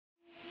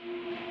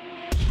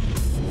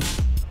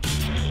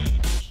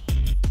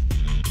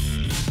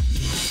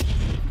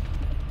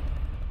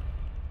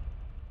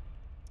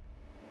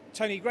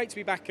Tony, great to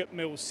be back at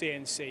Mills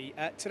CNC.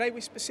 Today we're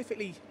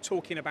specifically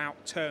talking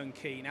about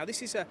turnkey. Now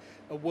this is a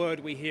word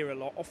we hear a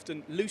lot,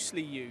 often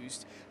loosely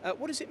used.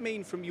 What does it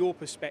mean from your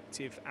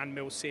perspective and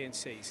Mills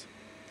CNC's?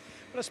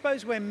 Well, I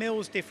suppose where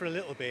Mills differ a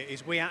little bit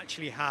is we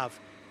actually have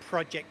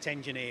project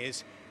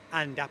engineers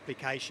and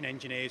application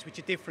engineers, which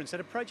are different. So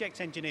the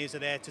project engineers are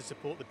there to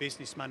support the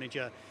business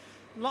manager.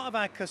 A lot of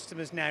our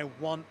customers now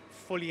want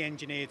fully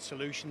engineered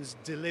solutions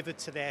delivered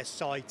to their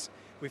site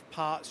with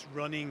parts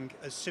running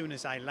as soon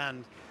as they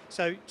land.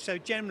 So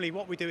generally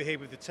what we do here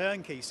with the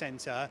Turnkey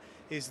Centre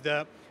is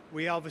that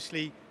we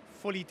obviously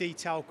fully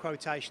detail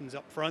quotations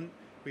up front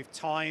with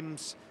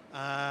times,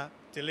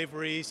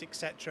 deliveries,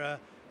 etc.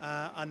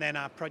 And then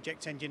our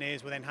project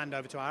engineers will then hand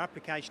over to our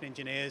application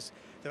engineers.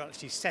 They'll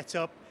actually set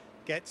up,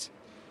 get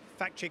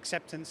factory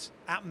acceptance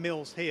at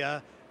Mills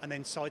here, and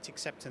then site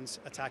acceptance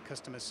at our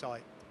customer's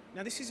site.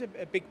 Now this is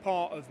a big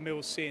part of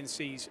Mills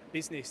CNC's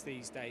business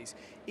these days.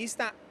 Is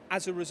that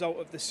as a result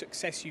of the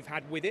success you've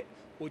had with it,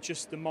 or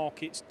just the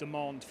market's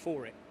demand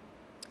for it?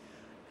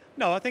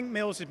 No, I think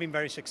Mills has been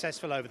very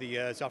successful over the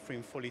years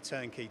offering fully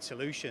turnkey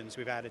solutions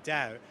without a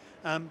doubt.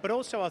 But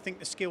also I think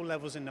the skill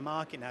levels in the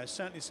market now,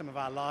 certainly some of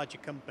our larger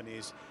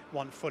companies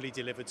want fully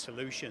delivered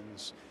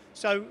solutions.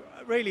 So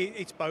really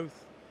it's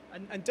both.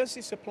 And does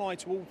this apply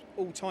to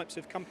all types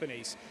of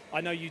companies?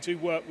 I know you do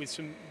work with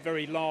some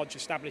very large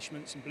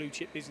establishments and blue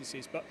chip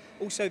businesses, but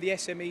also the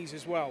SMEs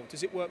as well.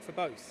 Does it work for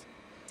both?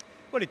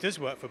 Well, it does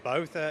work for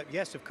both.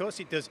 Yes, of course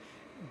it does.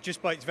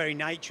 Just by its very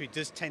nature, it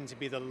does tend to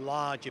be the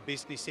larger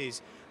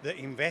businesses that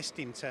invest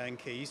in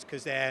turnkeys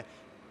because they're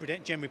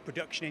generally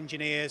production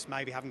engineers,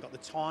 maybe haven't got the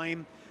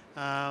time.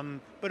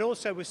 But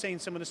also we're seeing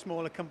some of the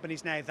smaller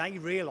companies now, they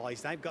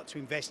realise they've got to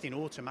invest in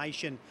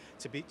automation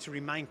to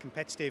remain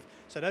competitive.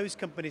 So those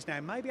companies now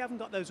maybe haven't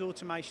got those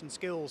automation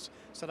skills,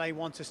 so they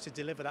want us to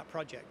deliver that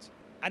project.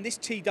 And this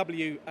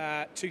TW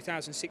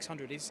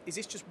 2600, is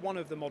this just one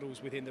of the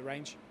models within the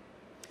range?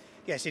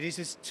 Yes, it is.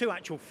 There's two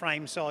actual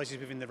frame sizes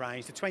within the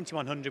range, the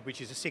 2100,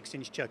 which is a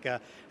 6-inch chucker,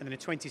 and then the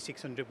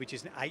 2600, which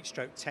is an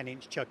 8-stroke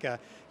 10-inch chucker.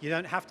 You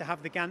don't have to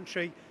have the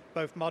gantry.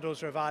 Both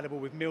models are available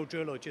with mill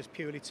drill or just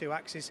purely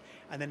 2-axis,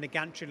 and then the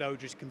gantry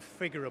loader is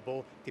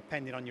configurable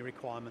depending on your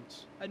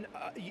requirements. And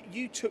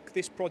you took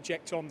this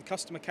project on, the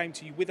customer came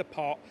to you with a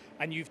part,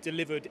 and you've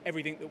delivered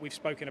everything that we've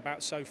spoken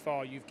about so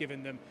far. You've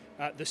given them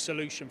the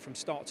solution from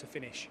start to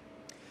finish.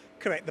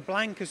 Correct. The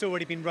blank has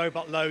already been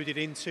robot loaded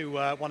into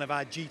one of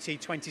our GT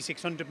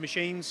 2600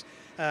 machines.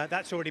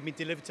 That's already been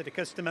delivered to the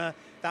customer.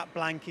 That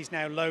blank is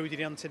now loaded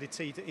into the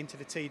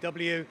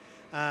TW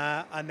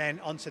and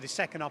then onto the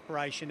second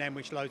operation then,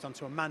 which loads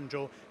onto a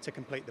mandrel to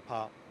complete the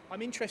part.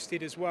 I'm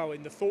interested as well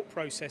in the thought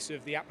process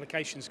of the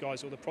applications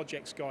guys or the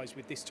projects guys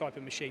with this type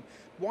of machine.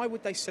 Why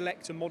would they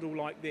select a model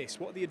like this?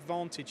 What are the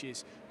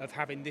advantages of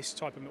having this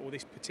type of, or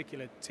this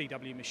particular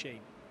TW machine?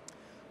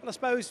 Well, I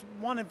suppose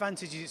one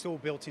advantage is it's all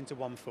built into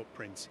one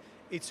footprint.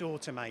 It's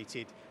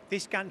automated.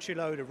 This gantry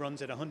loader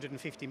runs at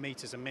 150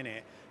 metres a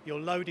minute. You're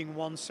loading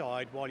one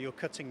side while you're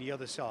cutting the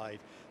other side.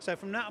 So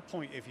from that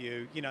point of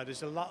view, you know,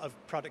 there's a lot of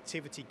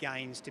productivity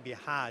gains to be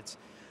had.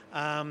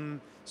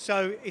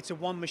 So it's a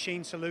one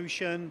machine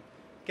solution.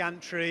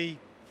 Gantry,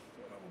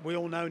 we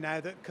all know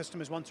now that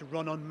customers want to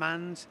run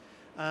unmanned,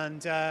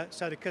 and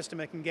so the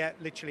customer can get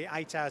literally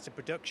 8 hours of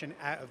production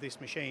out of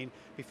this machine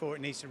before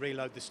it needs to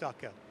reload the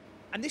stocker.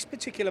 And this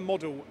particular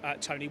model,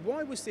 Tony,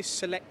 why was this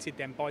selected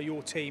then by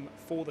your team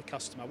for the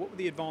customer? What were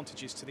the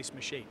advantages to this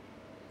machine?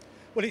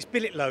 Well, it's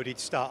billet loaded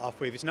to start off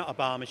with. It's not a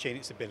bar machine,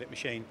 it's a billet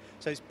machine.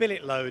 So it's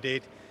billet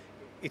loaded,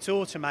 it's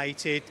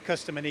automated,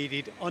 customer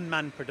needed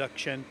unmanned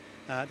production.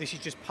 This is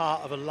just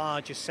part of a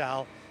larger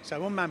cell.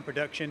 So unmanned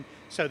production,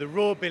 so the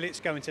raw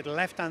billets go into the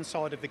left-hand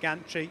side of the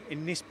gantry.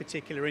 In this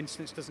particular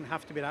instance, doesn't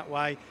have to be that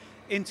way.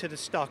 Into the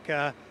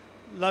stocker,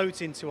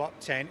 loads into op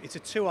 10. It's a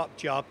 2-op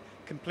job,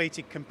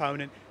 completed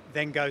component,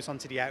 then goes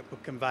onto the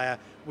output conveyor,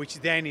 which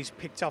then is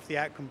picked off the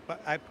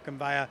output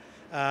conveyor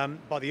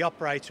by the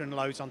operator and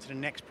loads onto the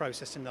next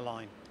process in the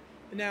line.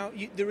 Now,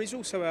 there is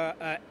also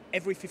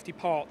every 50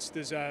 parts,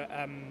 there's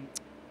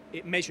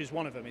it measures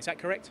one of them, is that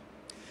correct?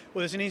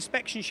 Well, there's an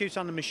inspection chute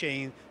on the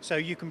machine, so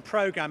you can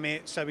program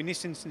it. So in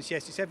this instance,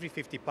 yes, it's every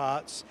 50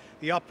 parts.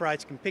 The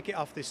operator can pick it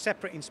off this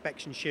separate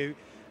inspection chute,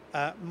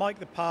 mic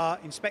the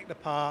part, inspect the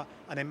part,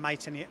 and then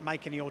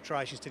make any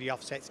alterations to the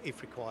offsets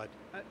if required.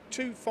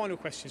 Two final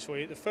questions for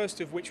you. The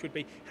first of which would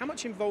be, how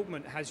much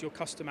involvement has your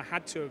customer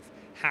had to have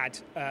had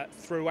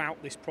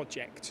throughout this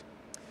project?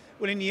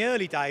 Well, in the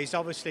early days,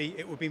 obviously,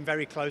 it would have been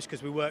very close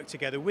because we worked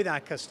together with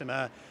our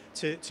customer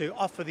to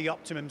offer the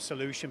optimum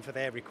solution for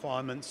their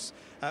requirements.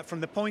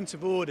 From the point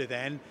of order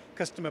then,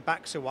 customer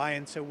backs away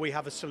until we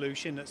have a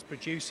solution that's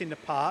producing the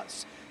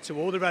parts to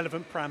all the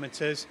relevant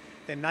parameters.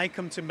 Then they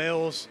come to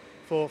Mills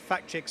for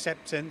factory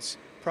acceptance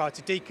prior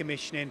to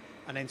decommissioning,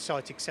 and then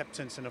site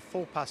acceptance and a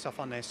full pass off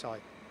on their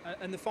site.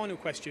 And the final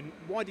question,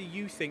 why do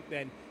you think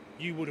then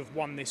you would have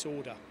won this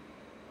order?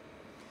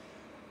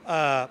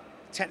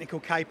 Technical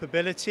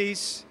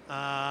capabilities,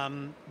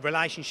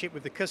 relationship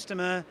with the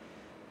customer,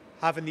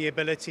 having the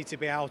ability to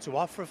be able to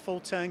offer a full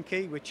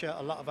turnkey, which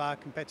a lot of our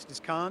competitors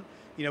can't.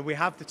 You know, we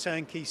have the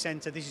turnkey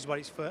centre. This is what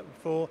it's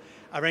for.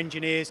 Our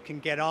engineers can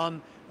get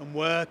on and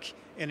work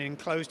in an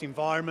enclosed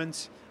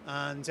environment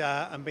and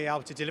be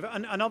able to deliver.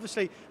 And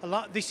obviously,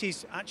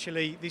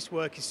 this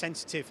work is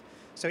sensitive,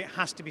 so it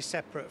has to be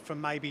separate from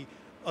maybe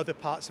other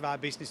parts of our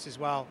business as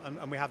well.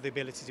 And we have the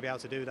ability to be able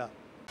to do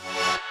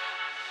that.